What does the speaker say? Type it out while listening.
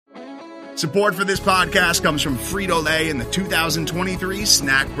Support for this podcast comes from Frito-Lay and the 2023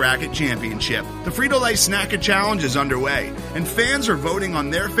 Snack Bracket Championship. The Frito-Lay Snack-It Challenge is underway, and fans are voting on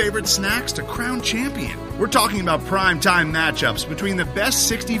their favorite snacks to crown champion. We're talking about prime-time matchups between the best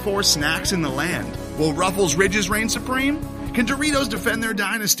 64 snacks in the land. Will Ruffles Ridges reign supreme? Can Doritos defend their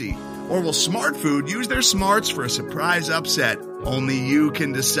dynasty? Or will Smart Food use their smarts for a surprise upset? Only you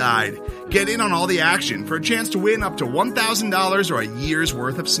can decide. Get in on all the action for a chance to win up to $1,000 or a year's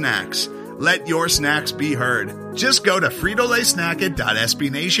worth of snacks. Let your snacks be heard. Just go to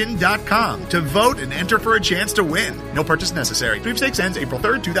fritolaysnacket.sbnation.com to vote and enter for a chance to win. No purchase necessary. Sweepstakes ends April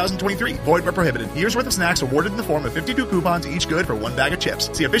 3rd, 2023. Void where prohibited. Year's worth of snacks awarded in the form of 52 coupons, each good for one bag of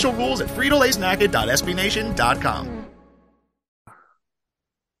chips. See official rules at fritolaysnacket.sbnation.com.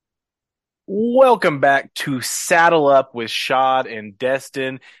 Welcome back to Saddle Up with Shaad and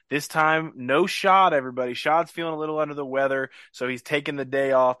Destin. This time, no Shaad, everybody. Shaad's feeling a little under the weather, so he's taking the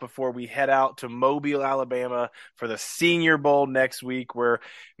day off before we head out to Mobile, Alabama for the Senior Bowl next week, where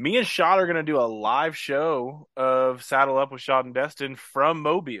me and Shaad are going to do a live show of Saddle Up with Shaad and Destin from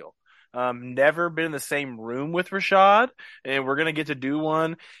Mobile. Never been in the same room with Rashad, and we're going to get to do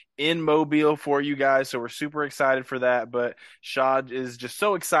one in Mobile for you guys, so we're super excited for that. But Shaad is just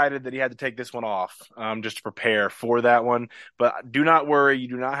so excited that he had to take this one off just to prepare for that one. But do not worry, you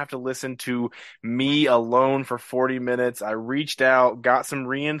do not have to listen to me alone for 40 minutes. I reached out, got some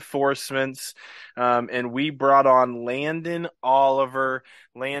reinforcements, and we brought on Landon Oliver.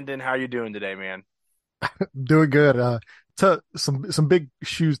 Landon, how you doing today, man? Doing good. Some big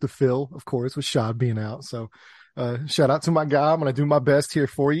shoes to fill, of course, with Shaad being out. So shout out to my guy. I'm going to do my best here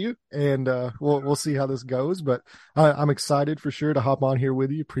for you, and we'll see how this goes. But I'm excited for sure to hop on here with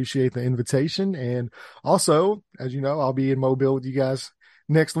you. Appreciate the invitation. And also, as you know, I'll be in Mobile with you guys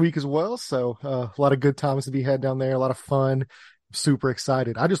next week as well. So a lot of good times to be had down there, a lot of fun. Super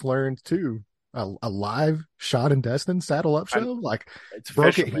excited. I just learned too, a live Shaad and Destin Saddle Up show. It's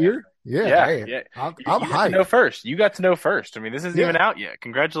broke official, it here. Man. Yeah. I'm hyped. You got to know first. I mean, this isn't even out yet.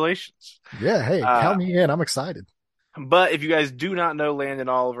 Congratulations. Yeah. Hey, count me in. I'm excited. But if you guys do not know Landon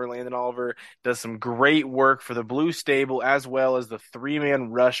Oliver does some great work for the Blue Stable as well as the Three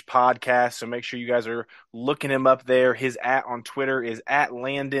Man Rush podcast. So make sure you guys are looking him up there. His @ on Twitter is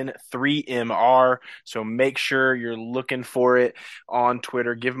 @Landon3MR. So make sure you're looking for it on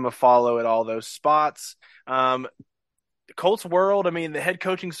Twitter. Give him a follow at all those spots. Colts world, I mean, the head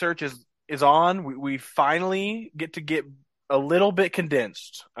coaching search is on. We finally get a little bit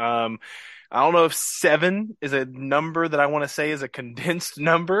condensed. I don't know if 7 is a number that I want to say is a condensed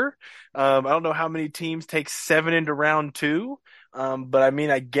number. I don't know how many teams take 7 into round 2. But I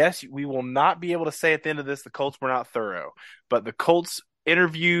mean, I guess we will not be able to say at the end of this the Colts were not thorough. But the Colts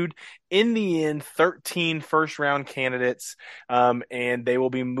interviewed, in the end, 13 first-round candidates, and they will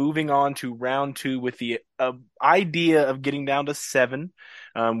be moving on to round 2 with the idea of getting down to 7.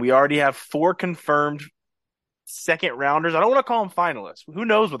 We already have 4 confirmed second-rounders. I don't want to call them finalists. Who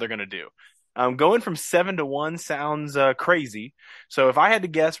knows what they're going to do? Going from 7 to 1 sounds crazy. So if I had to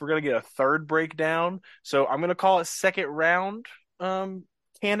guess, we're going to get a third breakdown. So I'm going to call it second-round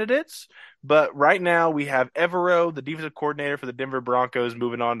candidates. But right now we have Evero, the defensive coordinator for the Denver Broncos,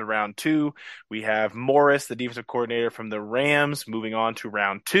 moving on to round 2. We have Morris, the defensive coordinator from the Rams, moving on to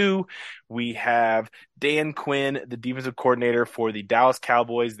round 2. We have Dan Quinn, the defensive coordinator for the Dallas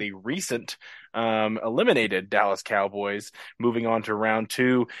Cowboys, the recent eliminated Dallas Cowboys, moving on to round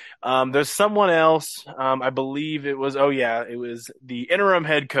 2. There's someone else, I believe it was the interim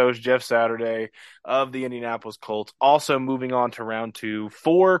head coach, Jeff Saturday, of the Indianapolis Colts, also moving on to round 2.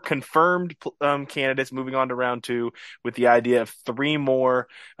 4 confirmed candidates moving on to round 2 with the idea of 3 more.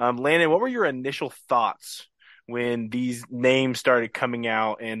 Landon, what were your initial thoughts when these names started coming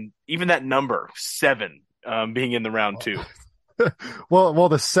out, and even that number 7 being in the round 2? Well,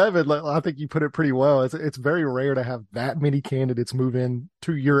 the 7, I think you put it pretty well. It's very rare to have that many candidates move in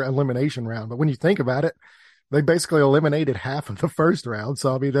to your elimination round. But when you think about it, they basically eliminated half of the first round.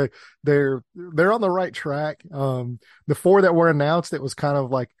 So I mean, they're on the right track. The 4 that were announced, it was kind of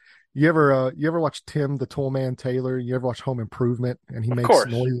like, you ever watch Tim the Toolman Taylor? You ever watch Home Improvement? And he makes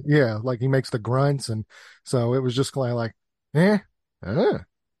noise. Yeah, like he makes the grunts, and so it was just kind of like,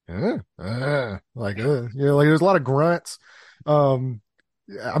 like there's a lot of grunts. I'm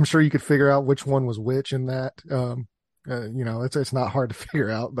sure you could figure out which one was which in that. It's not hard to figure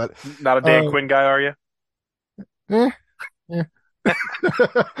out, but not a Dan Quinn guy, are you? Yeah.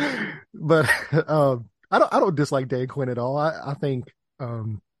 But I don't dislike Dan Quinn at all. I think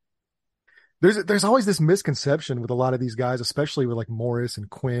there's always this misconception with a lot of these guys, especially with like Morris and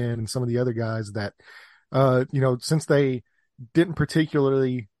Quinn and some of the other guys, that since they didn't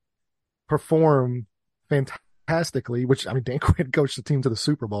particularly perform fantastically, which I mean, Dan Quinn coached the team to the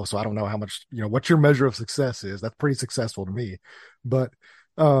Super Bowl, so I don't know how much, what your measure of success is. That's pretty successful to me, but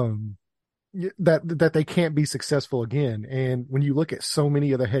um, that they can't be successful again. And when you look at so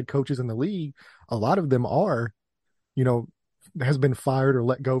many of the head coaches in the league, a lot of them are, you know, has been fired or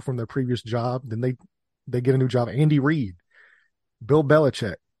let go from their previous job. Then they get a new job. Andy Reid, Bill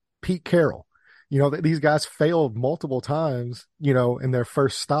Belichick, Pete Carroll. These guys failed multiple times, in their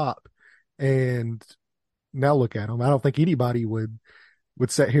first stop. And now look at them. I don't think anybody would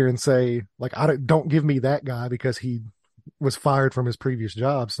sit here and say, like, don't give me that guy because he was fired from his previous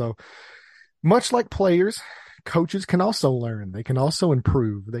job. So much like players, coaches can also learn. They can also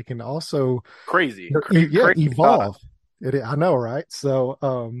improve. They can also crazy evolve. I know, right? So,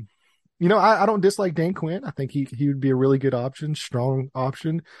 I don't dislike Dan Quinn. I think he would be a really good option, strong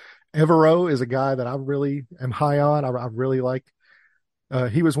option. Evero is a guy that I really am high on. I really like.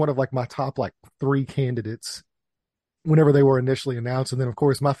 He was one of like my top like 3 candidates whenever they were initially announced, and then of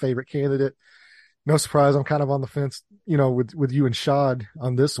course my favorite candidate. No surprise, I'm kind of on the fence, with you and Shaad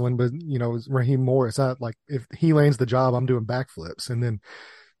on this one, but is Raheem Morris. If he lands the job, I'm doing backflips, and then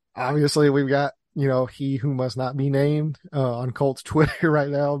obviously we've got he who must not be named on Colts Twitter right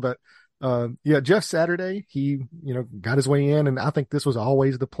now, but Jeff Saturday, he got his way in, and I think this was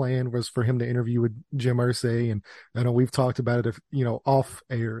always the plan, was for him to interview with Jim Irsay, and I know we've talked about it off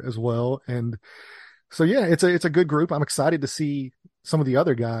air as well, and so yeah, it's a good group. I'm excited to see some of the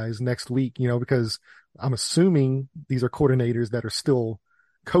other guys next week, because I'm assuming these are coordinators that are still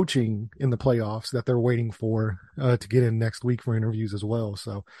coaching in the playoffs that they're waiting for to get in next week for interviews as well.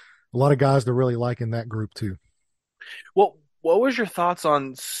 So a lot of guys to really like in that group too. Well, what was your thoughts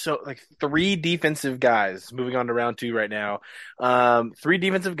on 3 defensive guys moving on to round 2 right now? 3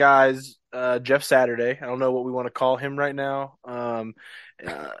 defensive guys, Jeff Saturday. I don't know what we want to call him right now.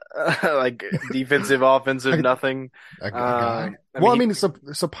 Like defensive, offensive, nothing.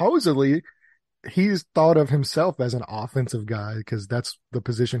 Supposedly he's thought of himself as an offensive guy because that's the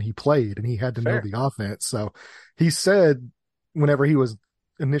position he played, and he had to know the offense. So he said whenever he was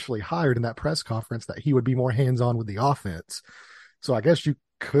initially hired in that press conference that he would be more hands-on with the offense. So I guess you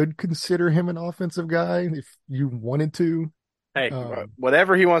could consider him an offensive guy if you wanted to. Hey,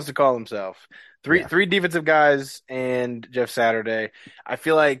 whatever he wants to call himself. Three defensive guys and Jeff Saturday. I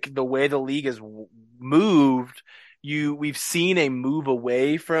feel like the way the league has moved, we've seen a move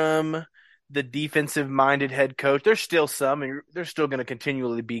away from the defensive-minded head coach. There's still some, and there's still going to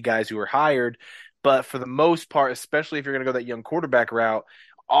continually be guys who are hired, but for the most part, especially if you're going to go that young quarterback route,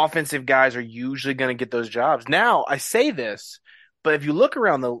 offensive guys are usually going to get those jobs. Now, I say this, but if you look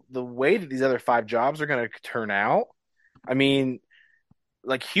around the way that these other 5 jobs are going to turn out, I mean,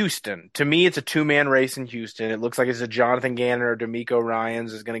 like Houston, to me, it's a 2-man race in Houston. It looks like it's a Jonathan Gannon or D'Amico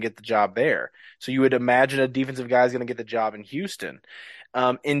Ryans is going to get the job there. So you would imagine a defensive guy is going to get the job in Houston.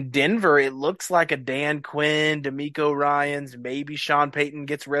 In Denver, it looks like a Dan Quinn, D'Amico Ryans, maybe Sean Payton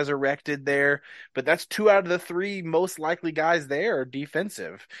gets resurrected there, but that's 2 out of the 3 most likely guys there are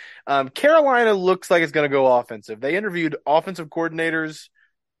defensive. Carolina looks like it's going to go offensive. They interviewed offensive coordinators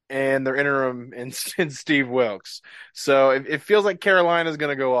and their interim in Steve Wilkes. So it feels like Carolina's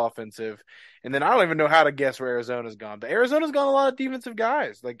going to go offensive. And then I don't even know how to guess where Arizona's gone. But Arizona's gone a lot of defensive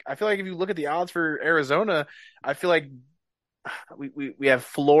guys. Like, I feel like if you look at the odds for Arizona, I feel like we have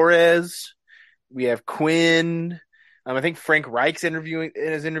Flores, we have Quinn. I think Frank Reich's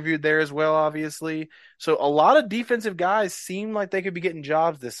is interviewed there as well, obviously. So a lot of defensive guys seem like they could be getting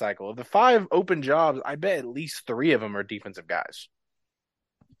jobs this cycle. Of the 5 open jobs, I bet at least 3 of them are defensive guys.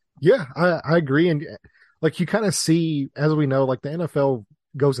 Yeah, I agree. And like you kind of see, as we know, like the NFL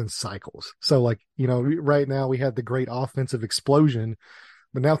goes in cycles. So like, right now we had the great offensive explosion,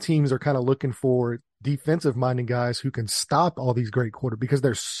 but now teams are kind of looking for defensive minded guys who can stop all these great quarterbacks because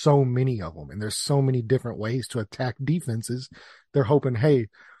there's so many of them and there's so many different ways to attack defenses. They're hoping, hey,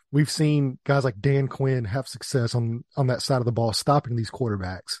 we've seen guys like Dan Quinn have success on that side of the ball, stopping these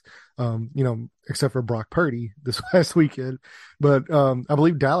quarterbacks, except for Brock Purdy this last weekend. But I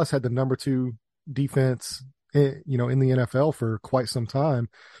believe Dallas had the number 2 defense, in the NFL for quite some time.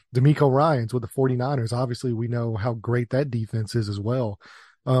 D'Amico Ryans with the 49ers. Obviously, we know how great that defense is as well.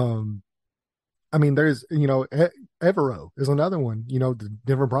 There's, Evero is another one, the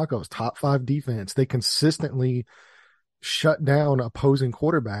Denver Broncos, top 5 defense. They consistently shut down opposing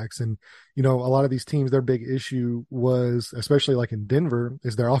quarterbacks. And, a lot of these teams, their big issue was, especially like in Denver,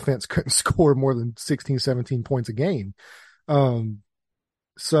 is their offense couldn't score more than 16, 17 points a game.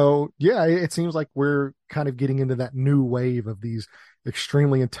 So yeah, it seems like we're kind of getting into that new wave of these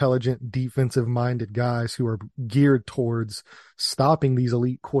extremely intelligent, defensive minded guys who are geared towards stopping these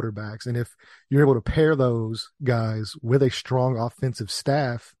elite quarterbacks. And if you're able to pair those guys with a strong offensive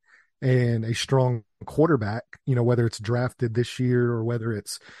staff and a strong quarterback, whether it's drafted this year or whether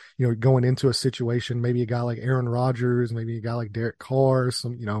it's, going into a situation, maybe a guy like Aaron Rodgers, maybe a guy like Derek Carr,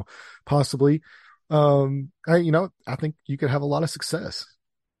 possibly. I think you could have a lot of success.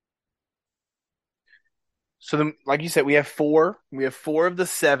 So, like you said, we have four. We have four of the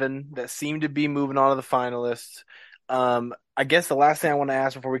seven that seem to be moving on to the finalists. I guess the last thing I want to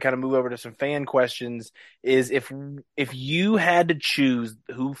ask before we kind of move over to some fan questions is if you had to choose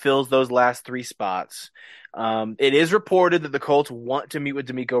who fills those last three spots, it is reported that the Colts want to meet with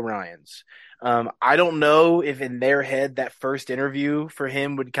D'Amico Ryans. I don't know if in their head that first interview for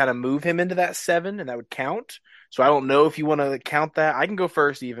him would kind of move him into that seven and that would count. So I don't know if you want to count that. I can go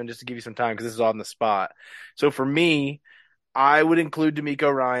first even just to give you some time because this is on the spot. So for me, I would include D'Amico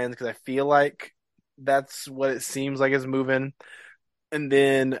Ryans because I feel like that's what it seems like is moving. And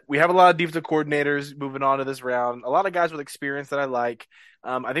then we have a lot of defensive coordinators moving on to this round. A lot of guys with experience that I like.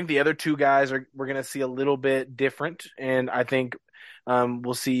 I think the other two guys we're going to see a little bit different, and I think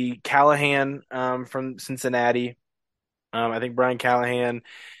we'll see Callahan from Cincinnati. I think Brian Callahan,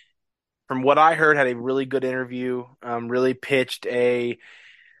 from what I heard, had a really good interview. Really pitched a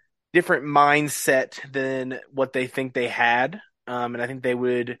different mindset than what they think they had, and I think they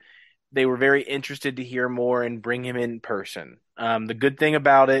were very interested to hear more and bring him in person. The good thing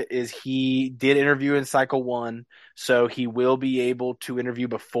about it is he did interview in cycle one, so he will be able to interview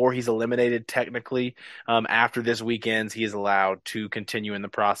before he's eliminated technically. After this weekend, he is allowed to continue in the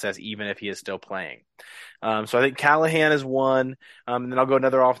process even if he is still playing. So I think Callahan is one, and then I'll go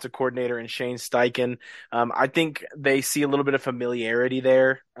another offensive coordinator and Shane Steichen. I think they see a little bit of familiarity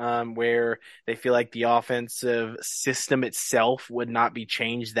there, where they feel like the offensive system itself would not be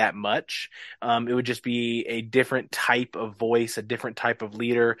changed that much. It would just be a different type of voice, a different type of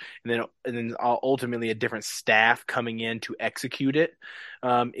leader, and then ultimately a different staff coming in to execute it.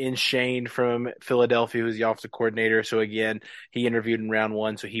 In Shane from Philadelphia, who's the offensive coordinator. So again, he interviewed in round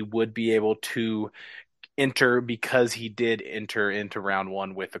one, so he would be able to enter because he did enter into round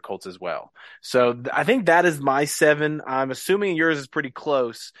one with the Colts as well. So I think that is my seven. I'm assuming yours is pretty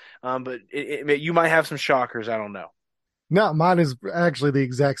close, but you might have some shockers. I don't know. No, mine is actually the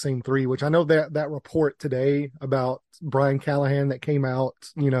exact same three, which I know that report today about Brian Callahan that came out,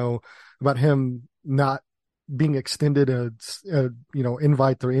 about him not being extended a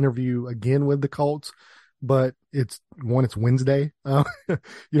invite to interview again with the Colts, but it's Wednesday.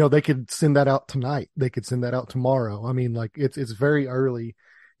 They could send that out tonight. They could send that out tomorrow. I mean, like it's very early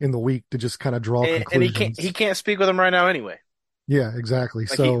in the week to just kind of draw conclusions. And he can't speak with them right now anyway. Yeah, exactly.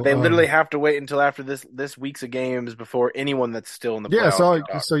 Like so they literally have to wait until after this week's of games before anyone that's still in the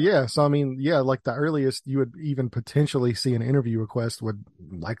playoffs. So I mean, like the earliest you would even potentially see an interview request would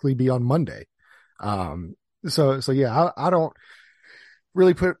likely be on Monday. So yeah, I don't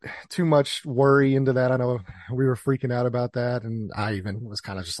really put too much worry into that. I know we were freaking out about that, and I even was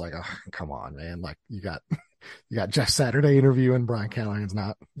kind of just like, oh, come on, man! Like you got Jeff Saturday interviewing Brian Callahan's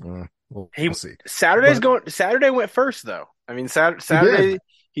not. We'll see. Saturday went first though. I mean, Saturday.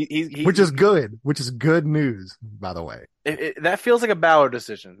 Which is good. Which is good news, by the way. That feels like a Ballard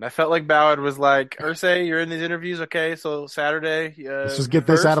decision. That felt like Ballard was like, Irsay, you're in these interviews, okay? So Saturday, let's just get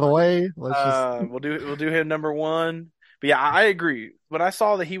this out of the way. We'll do him number one. But yeah, I agree. When I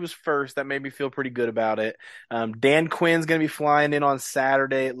saw that he was first, that made me feel pretty good about it. Dan Quinn's going to be flying in on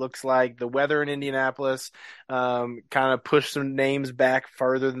Saturday. It looks like the weather in Indianapolis kind of pushed some names back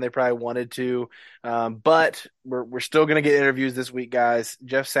further than they probably wanted to. But we're still going to get interviews this week, guys.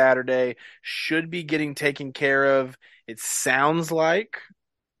 Jeff Saturday should be getting taken care of. It sounds like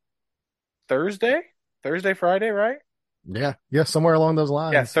Thursday, Friday, right? Yeah, somewhere along those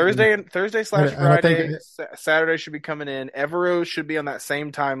lines. Yeah, Thursday/Friday. Saturday should be coming in. Evero should be on that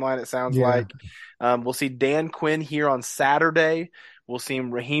same timeline. It sounds like. We'll see Dan Quinn here on Saturday. We'll see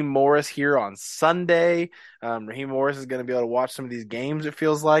Raheem Morris here on Sunday. Raheem Morris is going to be able to watch some of these games, it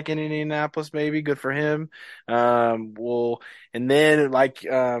feels like, in Indianapolis, maybe. Good for him. And then, like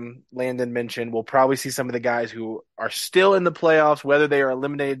Landon mentioned, we'll probably see some of the guys who are still in the playoffs, whether they are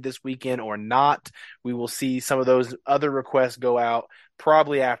eliminated this weekend or not. We will see some of those other requests go out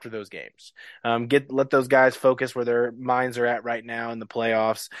probably after those games. Let those guys focus where their minds are at right now in the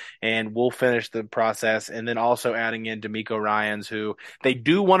playoffs, and we'll finish the process. And then also adding in D'Amico Ryans, who they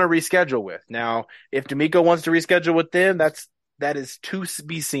do want to reschedule with. Now, if D'Amico wants to reschedule with them, that's that is to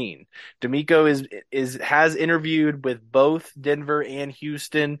be seen. D'Amico has interviewed with both Denver and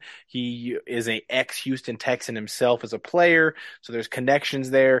Houston. He is a ex-Houston Texan himself as a player, so there's connections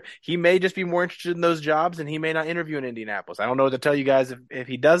there. He may just be more interested in those jobs, and he may not interview in Indianapolis. I don't know what to tell you guys if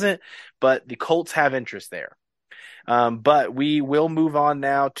he doesn't, but the Colts have interest there. But we will move on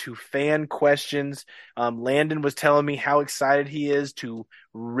now to fan questions. Landon was telling me how excited he is to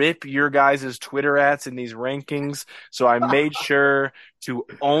rip your guys' Twitter ats in these rankings. So I made sure to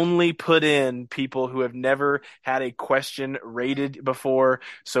only put in people who have never had a question rated before.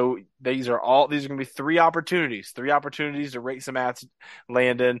 So these are going to be three opportunities to rate some ats,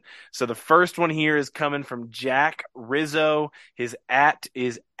 Landon. So the first one here is coming from Jack Rizzo. His at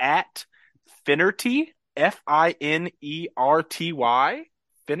is at Finnerty. Finerty?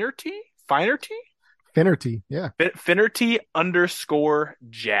 Finnerty, yeah. Finnerty _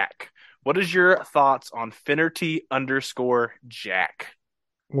 Jack. What is your thoughts on Finnerty _ Jack?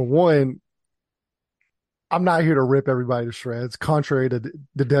 Well, one, I'm not here to rip everybody to shreds, contrary to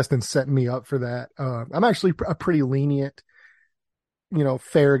the Destin setting me up for that. I'm actually a pretty lenient,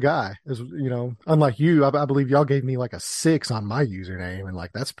 fair guy. As unlike you, I believe y'all gave me like a 6 on my username, and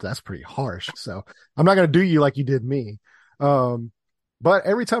like that's pretty harsh. So I'm not gonna do you like you did me. But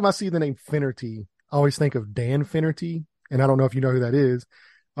every time I see the name Finnerty, I always think of Dan Finnerty, and I don't know if you know who that is.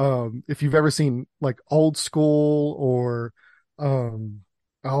 If you've ever seen like Old School or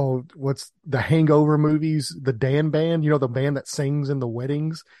what's the Hangover movies, the Dan Band, the band that sings in the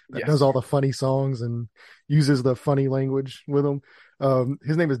weddings, that does all the funny songs and uses the funny language with them.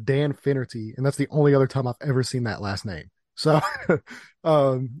 His name is Dan Finnerty, and that's the only other time I've ever seen that last name. So,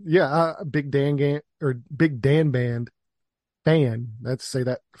 big Dan Band fan. Let's say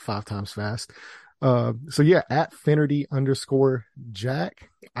that 5 times fast. At Finnerty _ Jack.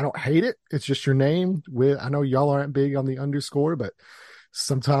 I don't hate it. It's just your name. I know y'all aren't big on the underscore, but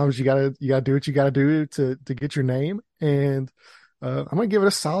sometimes you gotta do what you gotta do to get your name. And I'm gonna give it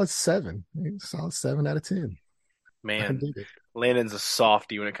a solid 7. Solid 7 out of 10. Man, Landon's a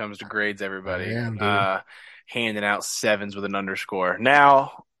softie when it comes to grades, everybody. Handing out 7s with an underscore.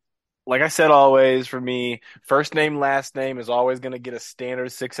 Now, like I said, always for me, first name, last name is always going to get a standard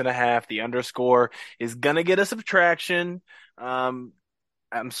 6.5. The underscore is going to get a subtraction.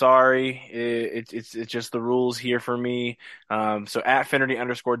 I'm sorry. It's just the rules here for me. So at Finnerty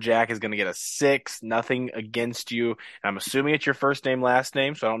 _ Jack is going to get a 6. Nothing against you. I'm assuming it's your first name, last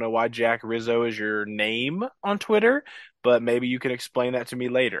name. So I don't know why Jack Rizzo is your name on Twitter, but maybe you can explain that to me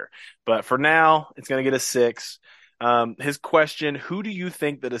later. But for now, it's going to get a 6. His question, who do you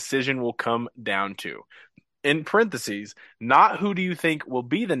think the decision will come down to? In parentheses, not who do you think will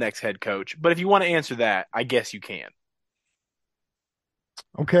be the next head coach, but if you want to answer that, I guess you can.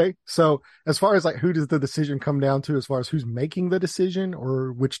 Okay, so as far as like who does the decision come down to, as far as who's making the decision,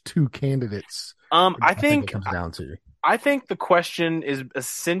 or which 2 candidates? I think it comes down to. I think the question is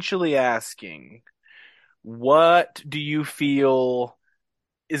essentially asking, what do you feel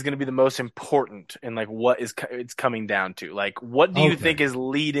is going to be the most important, and like what it's coming down to? Like, what do you think is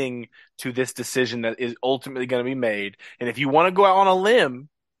leading to this decision that is ultimately going to be made? And if you want to go out on a limb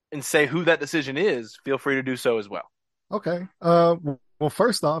and say who that decision is, feel free to do so as well. Okay. Well,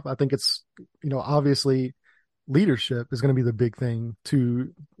 first off, I think it's, obviously leadership is going to be the big thing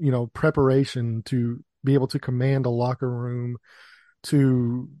to, preparation, to be able to command a locker room,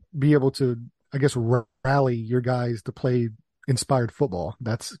 to be able to, I guess, rally your guys to play inspired football.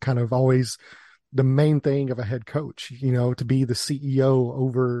 That's kind of always the main thing of a head coach, to be the CEO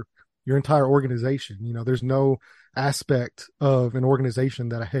over your entire organization. There's no aspect of an organization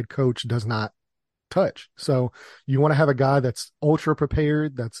that a head coach does not touch. So you want to have a guy that's ultra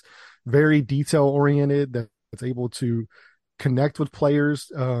prepared, that's very detail oriented, that's able to connect with players.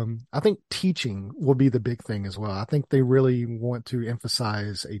 I think teaching will be the big thing as well. I think they really want to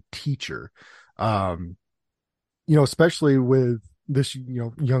emphasize a teacher, especially with this,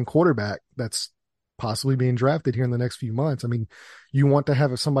 young quarterback that's possibly being drafted here in the next few months. I mean, you want to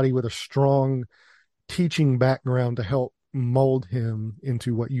have somebody with a strong teaching background to help mold him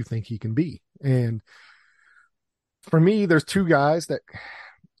into what you think he can be. And for me, there's 2 guys that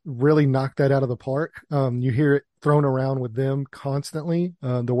really knock that out of the park. You hear it thrown around with them constantly,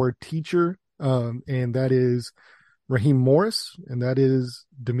 the word teacher, and that is Raheem Morris, and that is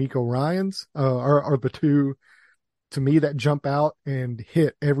D'Amico Ryans, are the 2 to me that jump out and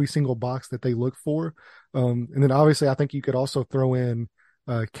hit every single box that they look for. And then obviously I think you could also throw in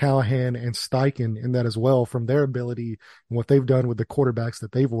Callahan and Steichen in that as well, from their ability and what they've done with the quarterbacks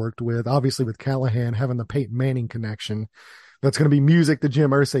that they've worked with. Obviously with Callahan having the Peyton Manning connection, that's going to be music to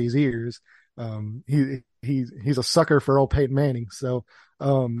Jim Irsay's ears. he's a sucker for old Peyton Manning. So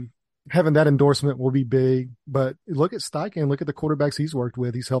having that endorsement will be big. But look at Steichen, look at the quarterbacks he's worked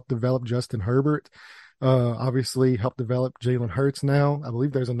with. He's helped develop Justin Herbert. Obviously helped develop Jalen Hurts now. I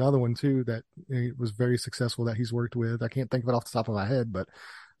believe there's another one too that was very successful that he's worked with. I can't think of it off the top of my head, but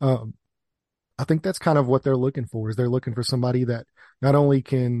I think that's kind of what they're looking for, is they're looking for somebody that not only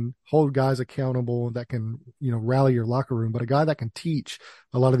can hold guys accountable, that can, rally your locker room, but a guy that can teach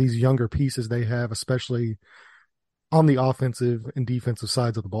a lot of these younger pieces they have, especially on the offensive and defensive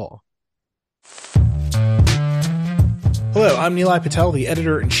sides of the ball. Hello, I'm Nilay Patel, the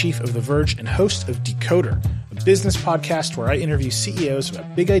editor-in-chief of The Verge and host of Decoder, a business podcast where I interview CEOs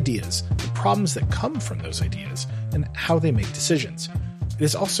about big ideas, the problems that come from those ideas, and how they make decisions. It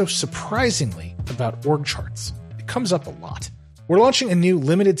is also surprisingly about org charts. It comes up a lot. We're launching a new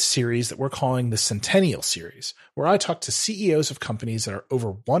limited series that we're calling the Centennial Series, where I talk to CEOs of companies that are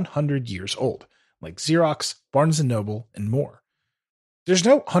over 100 years old, like Xerox, Barnes & Noble, and more. There's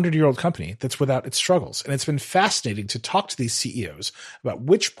no 100-year-old company that's without its struggles, and it's been fascinating to talk to these CEOs about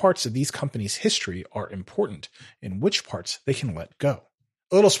which parts of these companies' history are important and which parts they can let go.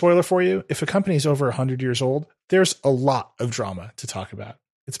 A little spoiler for you, if a company is over 100 years old, there's a lot of drama to talk about.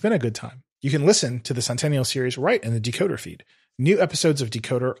 It's been a good time. You can listen to the Centennial Series right in the Decoder feed. New episodes of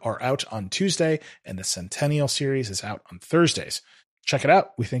Decoder are out on Tuesday, and the Centennial Series is out on Thursdays. Check it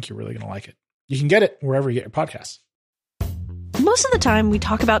out. We think you're really going to like it. You can get it wherever you get your podcasts. Most of the time, we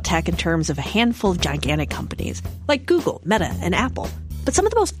talk about tech in terms of a handful of gigantic companies, like Google, Meta, and Apple. But some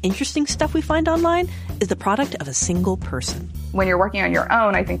of the most interesting stuff we find online is the product of a single person. When you're working on your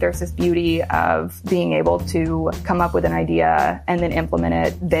own, I think there's this beauty of being able to come up with an idea and then implement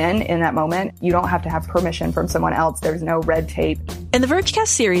it then in that moment. You don't have to have permission from someone else. There's no red tape. In the Vergecast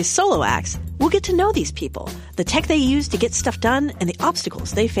series Solo Acts, we'll get to know these people, the tech they use to get stuff done, and the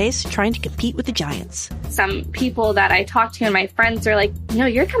obstacles they face trying to compete with the giants. Some people that I talk to and my friends are like,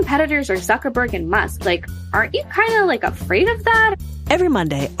 your competitors are Zuckerberg and Musk. Like, aren't you kind of afraid of that? Every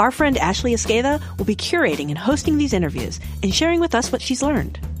Monday, our friend Ashley Esqueda will be curating and hosting these interviews and sharing with us what she's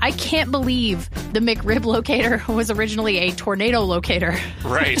learned. I can't believe the McRib locator was originally a tornado locator.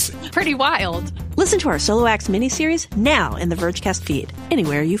 Right. Pretty wild. Listen to our Solo Acts miniseries now in the Vergecast feed,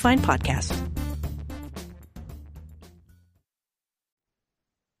 anywhere you find podcasts.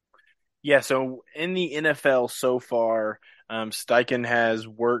 Yeah, so in the NFL so far, Steichen has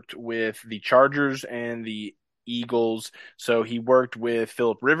worked with the Chargers and the Eagles. So he worked with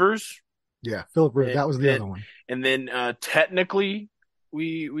Phillip Rivers. Yeah, Phillip Rivers. That was the other one. And then technically,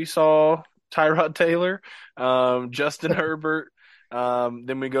 we saw Tyrod Taylor, Justin Herbert.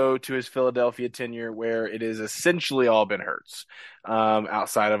 Then we go to his Philadelphia tenure, where it is essentially all been Hurts.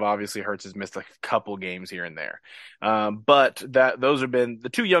 Outside of obviously Hurts has missed a couple games here and there. But those have been the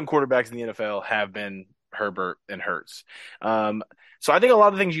two young quarterbacks in the NFL have been Herbert and Hurts. So I think a lot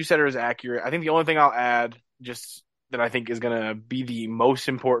of the things you said are accurate. I think the only thing I'll add, just that I think is going to be the most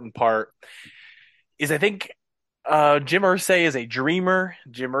important part, is I think Jim Irsay is a dreamer.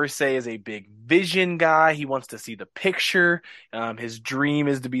 Jim Irsay is a big vision guy. He wants to see the picture. His dream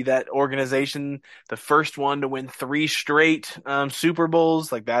is to be that organization, the first one to win 3 straight Super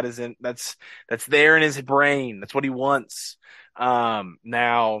Bowls. That's there in his brain. That's what he wants.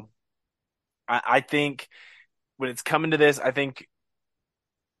 Now, I think when it's coming to this, I think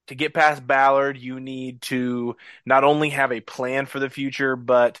to get past Ballard, you need to not only have a plan for the future,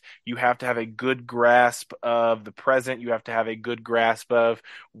 but you have to have a good grasp of the present. You have to have a good grasp of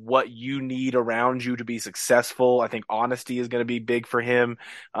what you need around you to be successful. I think honesty is going to be big for him,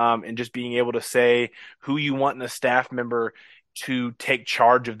 and just being able to say who you want in a staff member to take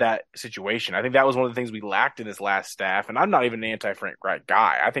charge of that situation. I think that was one of the things we lacked in his last staff, and I'm not even an anti-Frank Reich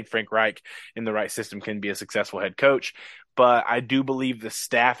guy. I think Frank Reich in the right system can be a successful head coach, but I do believe the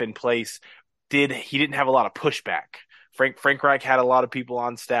staff in place didn't have a lot of pushback. Frank Reich had a lot of people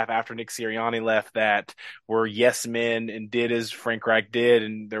on staff after Nick Sirianni left that were yes men and did as Frank Reich did,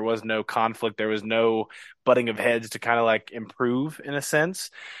 and there was no conflict. There was no butting of heads to kind of improve in a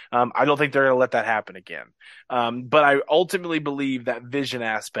sense. I don't think they're going to let that happen again. But I ultimately believe that vision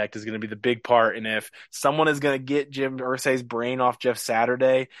aspect is going to be the big part. And if someone is going to get Jim Irsay's brain off Jeff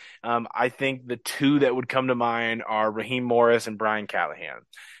Saturday, I think the two that would come to mind are Raheem Morris and Brian Callahan.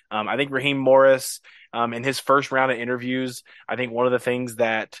 I think Raheem Morris, in his first round of interviews, I think one of the things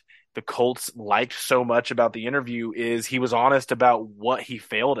that the Colts liked so much about the interview is he was honest about what he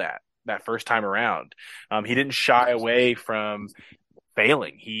failed at that first time around. He didn't shy away from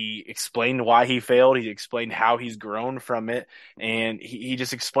failing. He explained why he failed. He explained how he's grown from it. And he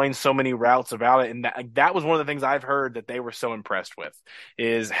just explained so many routes about it. And that was one of the things I've heard that they were so impressed with,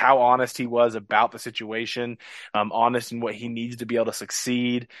 is how honest he was about the situation, honest in what he needs to be able to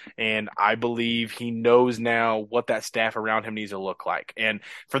succeed. And I believe he knows now what that staff around him needs to look like. And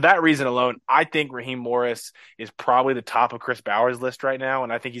for that reason alone, I think Raheem Morris is probably the top of Chris Ballard's list right now.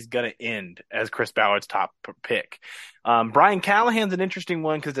 And I think he's going to end as Chris Ballard's top pick. Brian Callahan's an interesting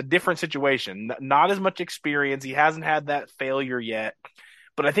one because it's a different situation. Not as much experience. He hasn't had that failure yet.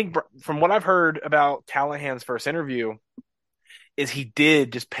 But I think from what I've heard about Callahan's first interview is he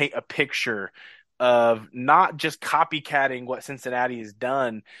did just paint a picture of not just copycatting what Cincinnati has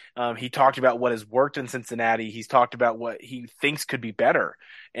done. He talked about what has worked in Cincinnati. He's talked about what he thinks could be better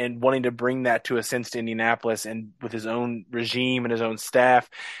and wanting to bring that to a sense to Indianapolis and with his own regime and his own staff.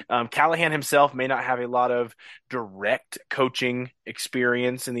 Callahan himself may not have a lot of direct coaching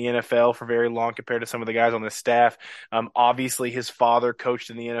experience in the NFL for very long compared to some of the guys on the staff. Obviously, his father coached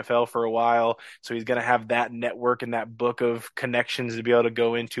in the NFL for a while, so he's going to have that network and that book of connections to be able to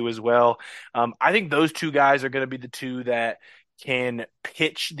go into as well. I think those two guys are going to be the two that can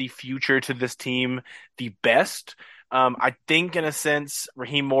pitch the future to this team the best. I think, in a sense,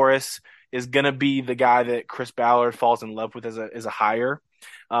 Raheem Morris is going to be the guy that Chris Ballard falls in love with as a hire.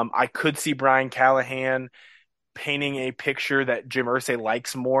 I could see Brian Callahan painting a picture that Jim Irsay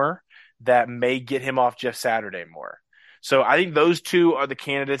likes more that may get him off Jeff Saturday more. So I think those two are the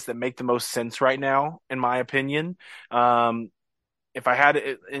candidates that make the most sense right now, in my opinion. If I had,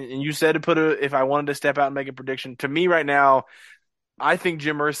 and you said if I wanted to step out and make a prediction, to me right now, I think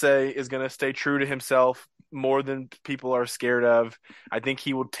Jim Irsay is going to stay true to himself more than people are scared of. I think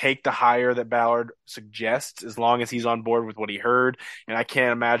he will take the hire that Ballard suggests as long as he's on board with what he heard. And I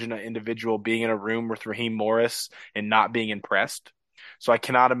can't imagine an individual being in a room with Raheem Morris and not being impressed. So I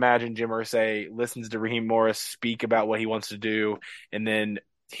cannot imagine Jim Irsay listens to Raheem Morris speak about what he wants to do and then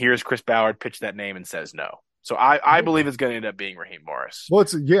hears Chris Ballard pitch that name and says no. So I believe it's going to end up being Raheem Morris. Well,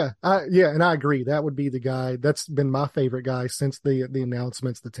 and I agree. That would be the guy. That's been my favorite guy since the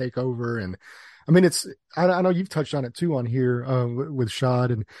announcements, the takeover. And I mean, I know you've touched on it too on here with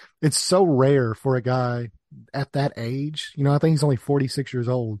Shaad, and it's so rare for a guy at that age. I think he's only 46 years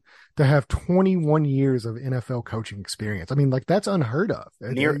old to have 21 years of NFL coaching experience. I mean, like, that's unheard of.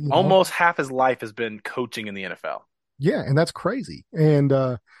 Almost half his life has been coaching in the NFL. Yeah. And that's crazy. And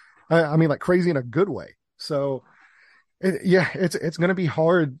I mean, like, crazy in a good way. So, it's going to be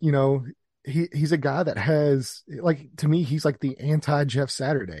hard. He's a guy that has, like, to me, he's like the anti Jeff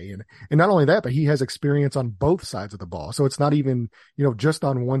Saturday. And not only that, but he has experience on both sides of the ball. So it's not even, just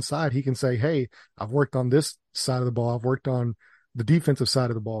on one side. He can say, hey, I've worked on this side of the ball. I've worked on the defensive side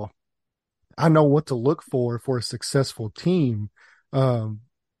of the ball. I know what to look for a successful team.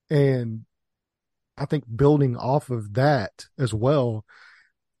 And I think building off of that as well,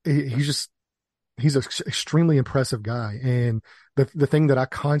 he's an extremely impressive guy. And the thing that I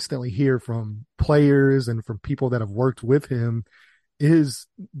constantly hear from players and from people that have worked with him is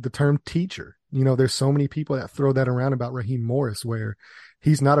the term teacher. There's so many people that throw that around about Raheem Morris, where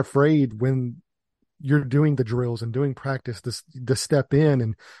he's not afraid when you're doing the drills and doing practice to step in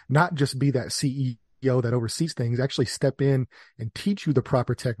and not just be that CEO that oversees things, actually step in and teach you the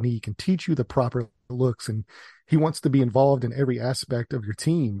proper technique and teach you the proper looks. And he wants to be involved in every aspect of your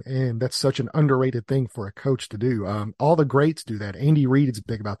team. And that's such an underrated thing for a coach to do. All the greats do that. Andy Reid is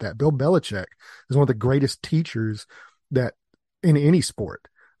big about that. Bill Belichick is one of the greatest teachers that in any sport.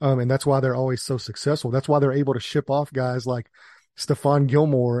 And that's why they're always so successful. That's why they're able to ship off guys like Stephon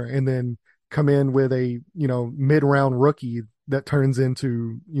Gilmore and then come in with a, mid-round rookie that turns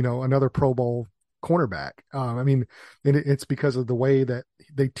into, another Pro Bowl cornerback. I mean, it's because of the way that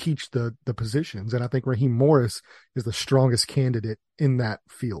they teach the positions. And I think Raheem Morris is the strongest candidate in that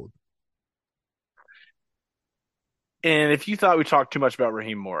field. And if you thought we talked too much about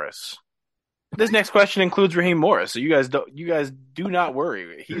Raheem Morris, this next question includes Raheem Morris. So you guys do not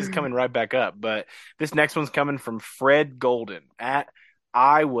worry. He's coming right back up. But this next one's coming from Fred Golden at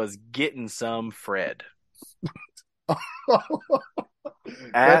I was getting some Fred.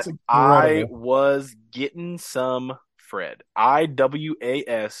 At I was getting some Fred. IWASGETNSUM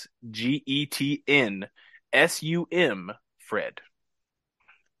Fred.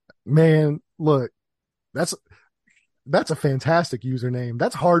 Man, look, that's a fantastic username.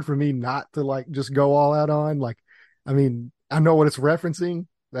 That's hard for me not to like just go all out on. Like, I mean, I know what it's referencing.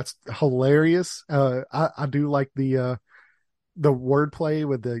 That's hilarious. I do like the wordplay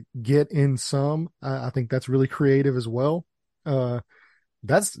with the get in some. I think that's really creative as well.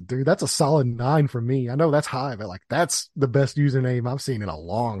 That's a solid 9 for me. I know that's high, but like that's the best username I've seen in a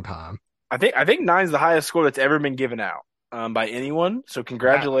long time. I think 9's the highest score that's ever been given out by anyone. So Wow.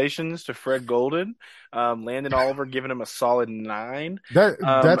 congratulations to Fred Golden, Landon Oliver giving him a solid 9.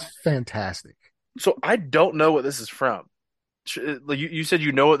 That's fantastic. So I don't know what this is from. Like you said,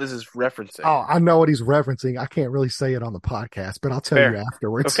 you know what this is referencing. Oh, I know what he's referencing. I can't really say it on the podcast, but I'll tell you Fair.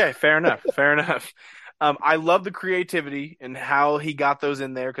 afterwards. Okay, fair enough. Fair enough. I love the creativity and how he got those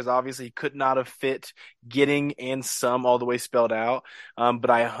in there because obviously he could not have fit getting and some all the way spelled out. But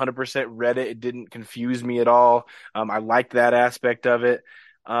I 100% read it. It didn't confuse me at all. I liked that aspect of it.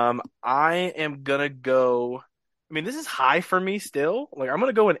 I am gonna go. I mean, this is high for me still. Like I'm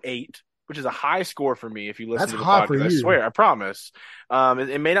gonna go an 8, which is a high score for me if you listen That's to the high for podcast. I you. swear, I promise.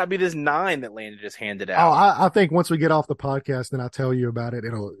 It may not be this 9 that Landon just handed Oh, out. I think once we get off the podcast and I tell you about it,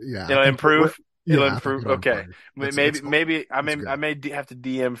 It'll I think improve. It'll I think improve. it'll Okay, improve. maybe I it's may good. have to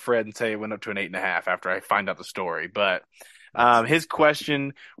DM Fred and say it went up to an 8.5 after I find out the story. But That's his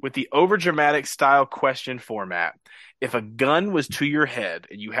question with the overdramatic style question format: if a gun was to your head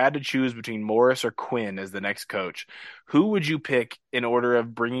and you had to choose between Morris or Quinn as the next coach, who would you pick in order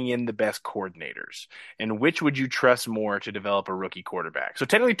of bringing in the best coordinators, and which would you trust more to develop a rookie quarterback? So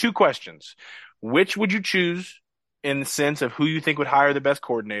technically, 2 questions: which would you choose? In the sense of who you think would hire the best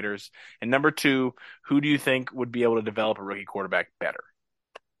coordinators, and number 2, who do you think would be able to develop a rookie quarterback better?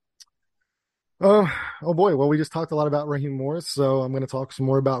 Oh boy. Well, we just talked a lot about Raheem Morris, so I'm going to talk some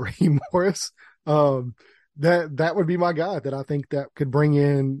more about Raheem Morris. That would be my guy that I think that could bring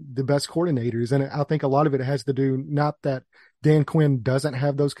in the best coordinators. And I think a lot of it has to do, not that Dan Quinn doesn't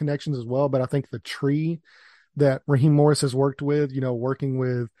have those connections as well, but I think the tree that Raheem Morris has worked with, working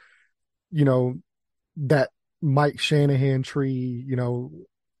with, that Mike Shanahan tree,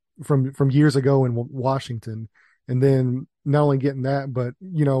 from years ago in Washington. And then not only getting that, but,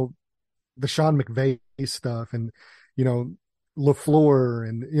 the Sean McVay stuff and, LaFleur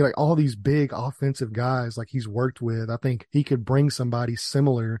and, like all these big offensive guys like he's worked with. I think he could bring somebody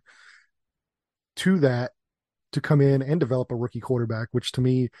similar to that to come in and develop a rookie quarterback, which to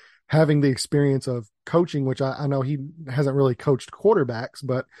me, having the experience of coaching, which I know he hasn't really coached quarterbacks,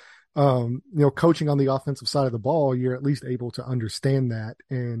 but coaching on the offensive side of the ball, you're at least able to understand that.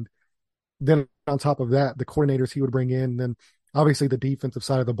 And then on top of that, the coordinators he would bring in, then obviously the defensive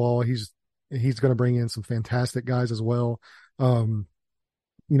side of the ball, he's going to bring in some fantastic guys as well.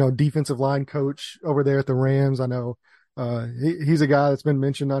 Defensive line coach over there at the Rams, I know he's a guy that's been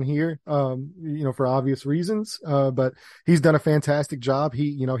mentioned on here, for obvious reasons. But he's done a fantastic job.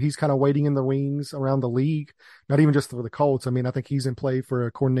 He's kind of waiting in the wings around the league, not even just for the Colts. I mean, I think he's in play for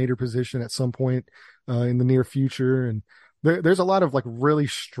a coordinator position at some point in the near future. And there's a lot of like really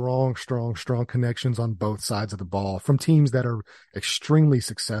strong connections on both sides of the ball from teams that are extremely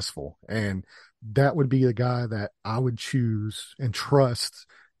successful. And that would be the guy that I would choose and trust,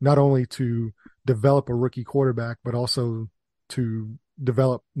 not only to develop a rookie quarterback, but also to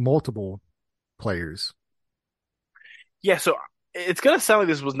develop multiple players. Yeah, so it's going to sound like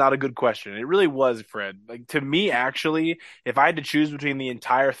this was not a good question. It really was, Fred. Like to me, actually, if I had to choose between the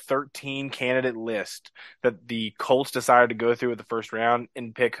entire 13 candidate list that the Colts decided to go through with the first round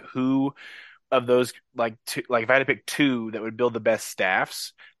and pick who of those, if I had to pick 2 that would build the best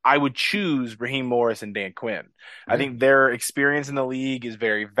staffs, I would choose Raheem Morris and Dan Quinn. I think their experience in the league is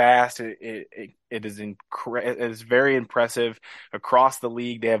very vast. It is very impressive across the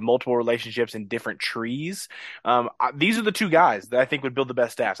league. They have multiple relationships in different trees. These are the 2 guys that I think would build the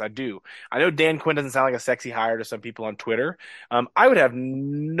best staffs. I do. I know Dan Quinn doesn't sound like a sexy hire to some people on Twitter. I would have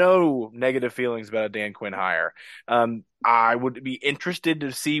no negative feelings about a Dan Quinn hire. I would be interested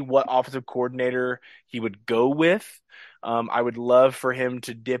to see what offensive coordinator he would go with. I would love for him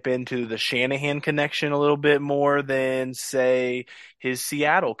to dip into the Shanahan connection a little bit more than, say, his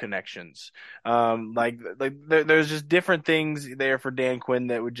Seattle connections. There's just different things there for Dan Quinn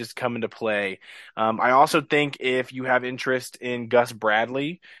that would just come into play. I also think if you have interest in Gus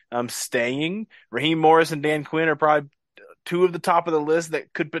Bradley staying, Raheem Morris and Dan Quinn are probably 2 of the top of the list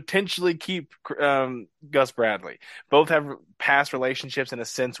that could potentially keep Gus Bradley. Both have past relationships in a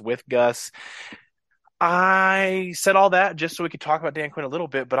sense with Gus. I said all that just so we could talk about Dan Quinn a little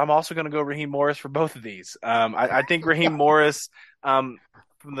bit, but I'm also going to go Raheem Morris for both of these. I think Raheem Morris, from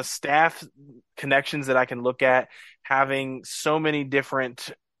the staff connections that I can look at, having so many different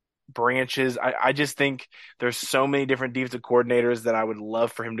branches, I just think there's so many different defensive coordinators that I would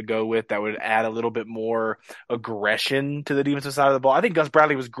love for him to go with that would add a little bit more aggression to the defensive side of the ball. I think Gus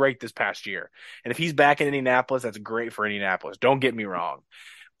Bradley was great this past year. And if he's back in Indianapolis, that's great for Indianapolis. Don't get me wrong.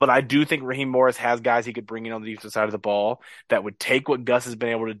 But I do think Raheem Morris has guys he could bring in on the defensive side of the ball that would take what Gus has been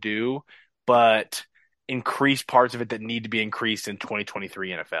able to do, but increase parts of it that need to be increased in 2023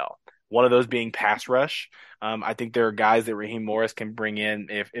 NFL. One of those being pass rush. I think there are guys that Raheem Morris can bring in.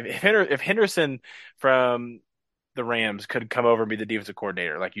 If Henderson from the Rams could come over and be the defensive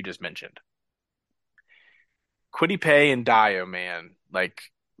coordinator, like you just mentioned, Kwity Paye and Dio, man, like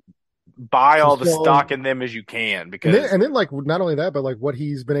buy all the stock in them as you can, because and then like not only that, but like what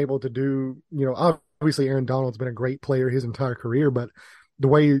he's been able to do. Obviously Aaron Donald's been a great player his entire career, but the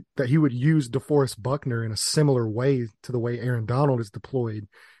way that he would use DeForest Buckner in a similar way to the way Aaron Donald is deployed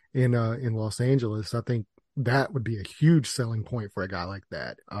in Los Angeles, I think that would be a huge selling point for a guy like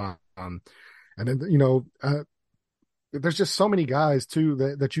that. And then there's just so many guys too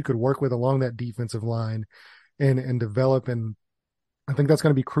that you could work with along that defensive line and develop, and I think that's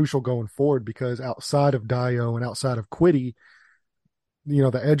going to be crucial going forward, because outside of Dio and outside of Kwity,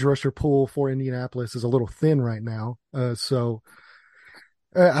 the edge rusher pool for Indianapolis is a little thin right now. So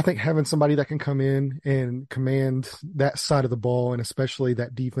I think having somebody that can come in and command that side of the ball, and especially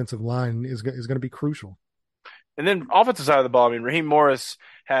that defensive line, is going to be crucial. And then offensive side of the ball, I mean, Raheem Morris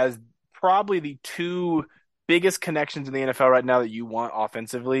has probably the two biggest connections in the NFL right now that you want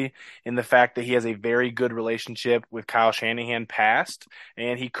offensively, in the fact that he has a very good relationship with Kyle Shanahan past,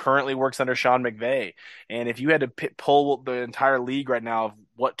 and he currently works under Sean McVay. And if you had to pull the entire league right now of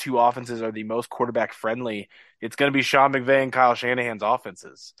what two offenses are the most quarterback friendly, it's going to be Sean McVay and Kyle Shanahan's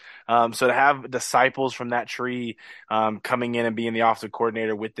offenses. So to have disciples from that tree coming in and being the offensive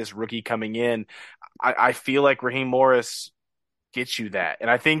coordinator with this rookie coming in, I feel like Raheem Morris gets you that. And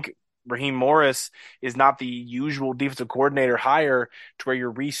I think Raheem Morris is not the usual defensive coordinator hire to where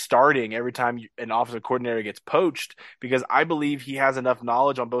you're restarting every time an offensive coordinator gets poached, because I believe he has enough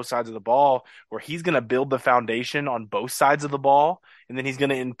knowledge on both sides of the ball where he's going to build the foundation on both sides of the ball, and then he's going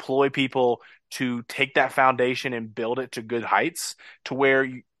to employ people to take that foundation and build it to good heights, to where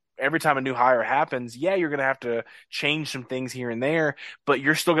every time a new hire happens, you're going to have to change some things here and there, but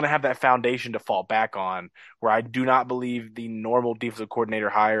you're still going to have that foundation to fall back on, where I do not believe the normal defensive coordinator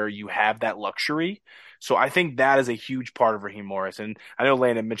hire, you have that luxury. So I think that is a huge part of Raheem Morris. And I know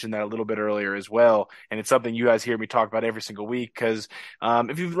Landon mentioned that a little bit earlier as well. And it's something you guys hear me talk about every single week, because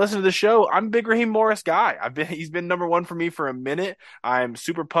if you've listened to the show, I'm a big Raheem Morris guy. He's been number one for me for a minute. I'm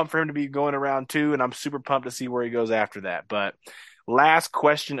super pumped for him to be going around 2, and I'm super pumped to see where he goes after that. But last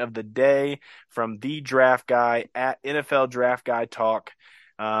question of the day from the Draft Guy at NFL Draft Guy Talk.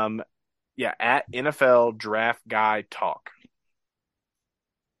 At NFL Draft Guy Talk.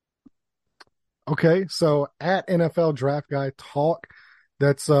 Okay, so at NFL Draft Guy Talk,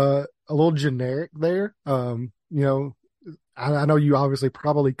 that's a little generic there. I know you obviously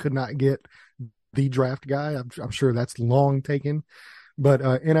probably could not get the Draft Guy. I'm sure that's long taken. But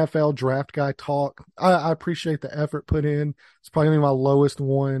NFL Draft Guy Talk, I appreciate the effort put in. It's probably my lowest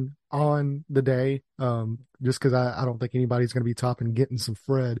one on the day, just because I don't think anybody's going to be topping getting some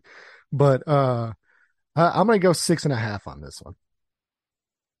Fred. But I'm going to go 6.5 on this one.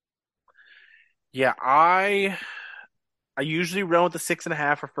 Yeah, I usually run with the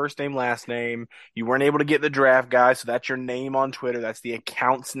 6.5 for first name, last name. You weren't able to get the Draft Guy, so that's your name on Twitter. That's the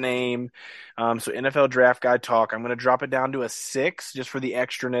account's name. So NFL Draft Guy Talk, I'm going to drop it down to a 6 just for the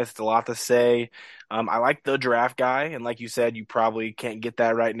extraness. It's a lot to say. I like the Draft Guy, and like you said, you probably can't get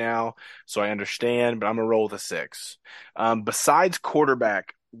that right now, so I understand, but I'm going to roll with a 6. Besides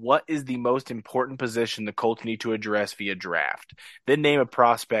quarterback, what is the most important position the Colts need to address via draft? Then name a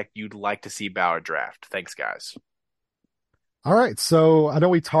prospect you'd like to see Bauer draft. Thanks, guys. All right. So I know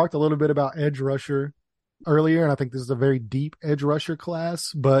we talked a little bit about edge rusher earlier, and I think this is a very deep edge rusher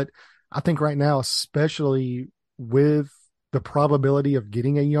class, but I think right now, especially with the probability of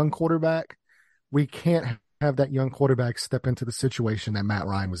getting a young quarterback, we can't have that young quarterback step into the situation that Matt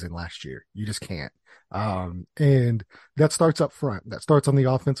Ryan was in last year. You just can't. And that starts up front. That starts on the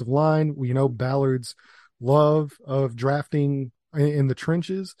offensive line. We know Ballard's love of drafting in the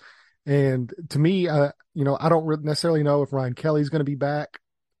trenches. And to me, I don't necessarily know if Ryan Kelly's going to be back.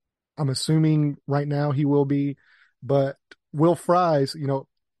 I'm assuming right now he will be, but Will Fries,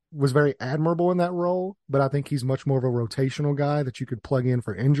 was very admirable in that role, but I think he's much more of a rotational guy that you could plug in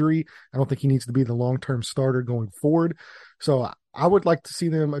for injury. I don't think he needs to be the long-term starter going forward. So I would like to see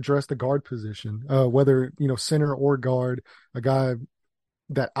them address the guard position, whether, center or guard, a guy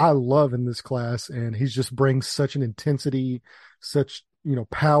that I love in this class. And he's just brings such an intensity, such,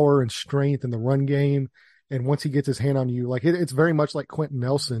 power and strength in the run game. And once he gets his hand on you, like it's very much like Quentin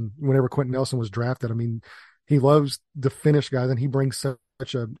Nelson, whenever Quentin Nelson was drafted. I mean, he loves to finish guys, and he brings such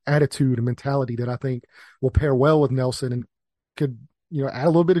an attitude and mentality that I think will pair well with Nelson and could, add a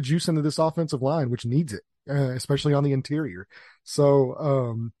little bit of juice into this offensive line, which needs it, especially on the interior.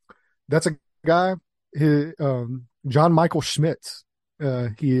 So that's a guy, John Michael Schmitz.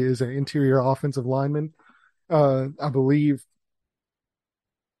 He is an interior offensive lineman. I believe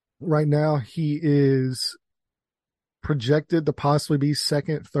right now he is projected to possibly be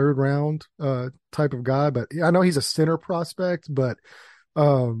second, third round type of guy, but I know he's a center prospect, but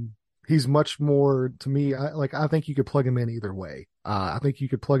he's much more to me. I think you could plug him in either way. I think you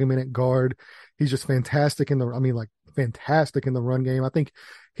could plug him in at guard. He's just fantastic fantastic in the run game. I think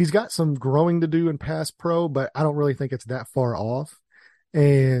he's got some growing to do in pass pro, but I don't really think it's that far off.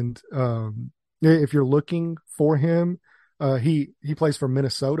 And if you're looking for him, he plays for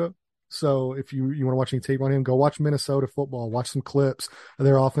Minnesota. So if you want to watch any tape on him, go watch Minnesota football, watch some clips of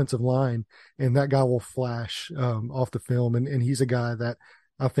their offensive line, and that guy will flash off the film. And he's a guy that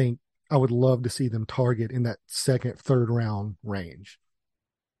I think I would love to see them target in that second, third round range.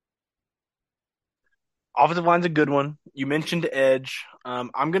 Offensive line's a good one. You mentioned edge.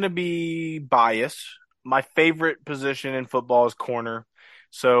 I'm going to be biased. My favorite position in football is corner.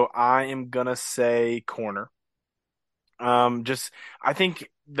 So I am going to say corner. I think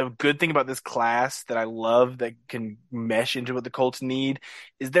the good thing about this class that I love that can mesh into what the Colts need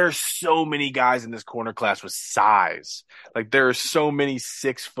is there are so many guys in this corner class with size. Like there are so many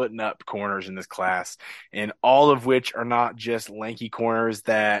 6 foot and up corners in this class, and all of which are not just lanky corners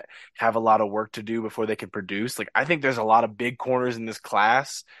that have a lot of work to do before they can produce. Like I think there's a lot of big corners in this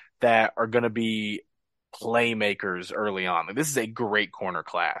class that are going to be playmakers early on. Like, this is a great corner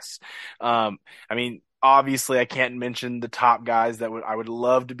class. Obviously, I can't mention the top guys that I would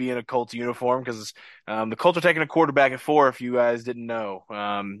love to be in a Colts uniform because the Colts are taking a quarterback at 4, if you guys didn't know,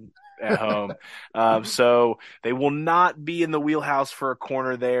 at home. So they will not be in the wheelhouse for a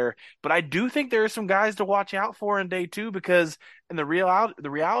corner there. But I do think there are some guys to watch out for in day 2 because the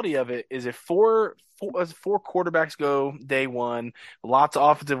reality of it is if four quarterbacks go day 1, lots of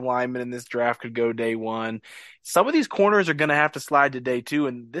offensive linemen in this draft could go day 1. Some of these corners are going to have to slide to day 2,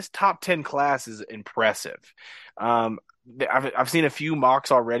 and this top 10 class is impressive. I've seen a few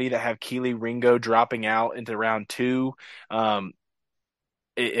mocks already that have Keely Ringo dropping out into round 2.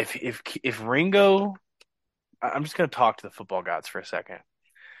 If Ringo, I'm just going to talk to the football gods for a second,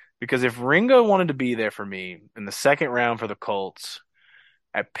 because if Ringo wanted to be there for me in the second round for the Colts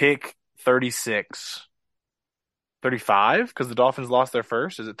at pick 36, 35, because the Dolphins lost their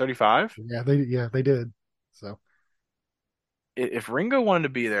first. Is it 35? Yeah, they did. So if Ringo wanted to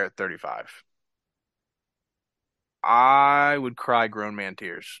be there at 35, I would cry grown man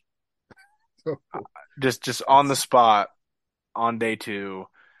tears. Just on the spot on day 2,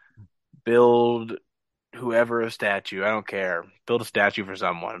 build whoever a statue. I don't care. Build a statue for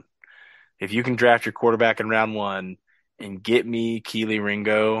someone. If you can draft your quarterback in round 1 and get me Keely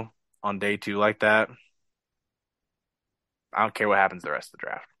Ringo on day 2 like that, I don't care what happens the rest of the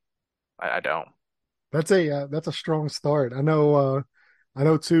draft. I don't. That's a strong start. I know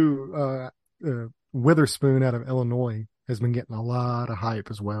too. Witherspoon out of Illinois has been getting a lot of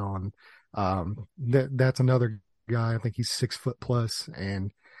hype as well, and that's another guy. I think he's 6 foot plus,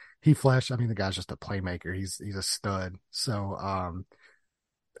 and he flashed. I mean, the guy's just a playmaker. He's a stud. So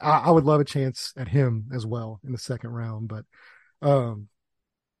I would love a chance at him as well in the second round. But I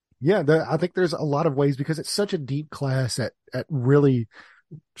think there's a lot of ways because it's such a deep class at really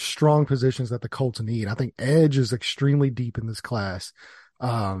strong positions that the Colts need. I think edge is extremely deep in this class.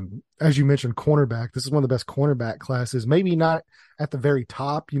 As you mentioned, cornerback, this is one of the best cornerback classes, maybe not at the very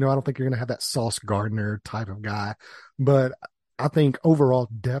top. I don't think you're going to have that Sauce Gardner type of guy, but I think overall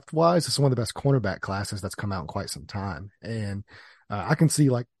depth wise, this is one of the best cornerback classes that's come out in quite some time. And I can see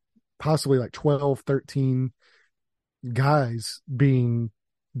possibly 12, 13 guys being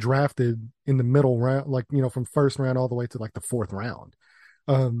drafted in the middle round, from first round all the way to the 4th round.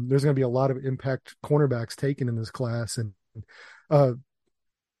 There's going to be a lot of impact cornerbacks taken in this class, and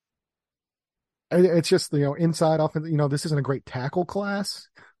it's just inside offense. This isn't a great tackle class,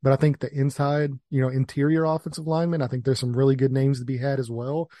 but I think the inside interior offensive linemen, I think there's some really good names to be had as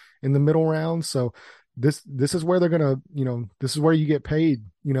well in the middle round. So this is where they're gonna this is where you get paid.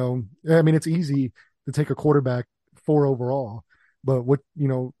 I mean, it's easy to take a quarterback 4 overall, but what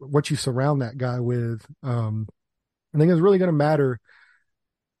you surround that guy with, I think is really going to matter,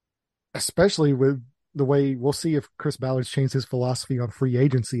 especially with the way we'll see if Chris Ballard's changed his philosophy on free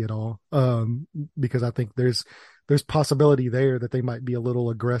agency at all. Because I think there's possibility there that they might be a little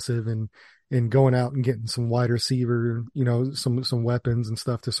aggressive in going out and getting some wide receiver, some weapons and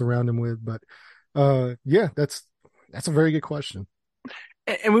stuff to surround him with. But that's a very good question.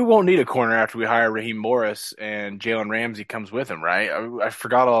 And we won't need a corner after we hire Raheem Morris and Jalen Ramsey comes with him, right? I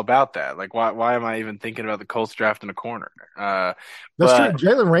forgot all about that. Like, why am I even thinking about the Colts drafting a corner? That's true. But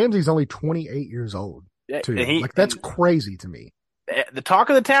Jalen Ramsey's only 28 years old, too. and That's crazy to me. the talk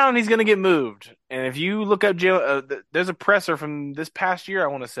of the town, he's going to get moved. And if you look up there's a presser from this past year, I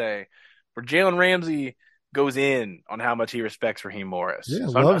want to say, where Jalen Ramsey goes in on how much he respects Raheem Morris. Yeah,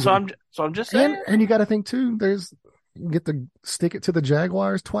 so I'm just saying. And you got to think too. You get to stick it to the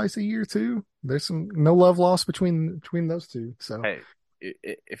Jaguars twice a year too. There's no love lost between those two. So hey,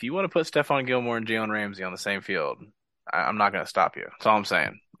 if you want to put Stephon Gilmore and Jalen Ramsey on the same field, I'm not going to stop you. That's all I'm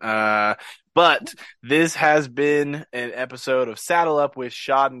saying. But this has been an episode of Saddle Up with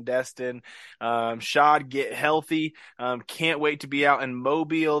Shaad and Destin. Shaad, get healthy. Can't wait to be out in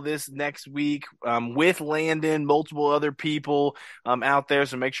Mobile this next week with Landon, multiple other people out there.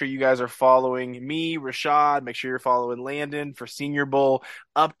 So make sure you guys are following me, Rashad. Make sure you're following Landon for Senior Bowl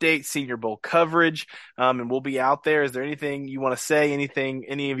updates, Senior Bowl coverage. And we'll be out there. Is there anything you want to say?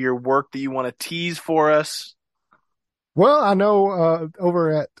 Any of your work that you want to tease for us? Well, I know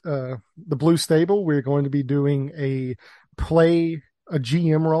over at the Blue Stable, we're going to be doing a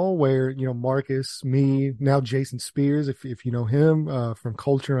GM role where, Marcus, me, now Jason Spears, if you know him from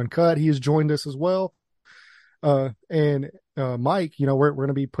Culture Uncut, he has joined us as well. And Mike, we're going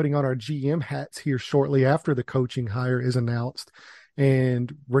to be putting on our GM hats here shortly after the coaching hire is announced.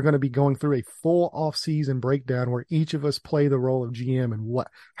 And we're going to be going through a full off-season breakdown where each of us play the role of GM and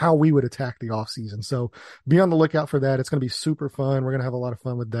how we would attack the off-season. So be on the lookout for that. It's going to be super fun. We're going to have a lot of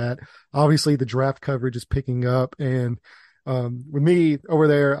fun with that. Obviously, the draft coverage is picking up. And with me over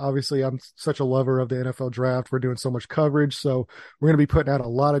there, obviously, I'm such a lover of the NFL draft. We're doing so much coverage. So we're going to be putting out a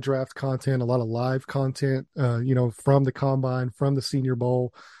lot of draft content, a lot of live content, from the Combine, from the Senior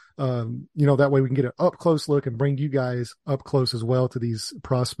Bowl. That way we can get an up close look and bring you guys up close as well to these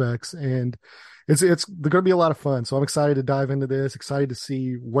prospects. And it's going to be a lot of fun. So I'm excited to dive into this, excited to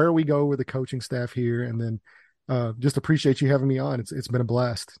see where we go with the coaching staff here. And then just appreciate you having me on. It's been a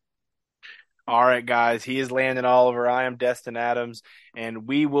blast. All right, guys. He is Landon Oliver. I am Destin Adams, and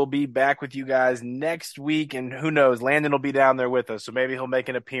we will be back with you guys next week. And who knows, Landon will be down there with us, so maybe he'll make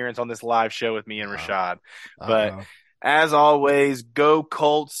an appearance on this live show with me and Rashad. But as always, go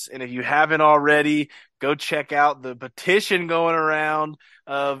Colts. And if you haven't already, go check out the petition going around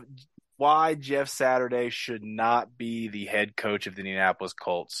of why Jeff Saturday should not be the head coach of the Indianapolis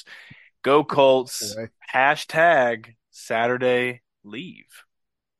Colts. Go Colts. #Saturday leave.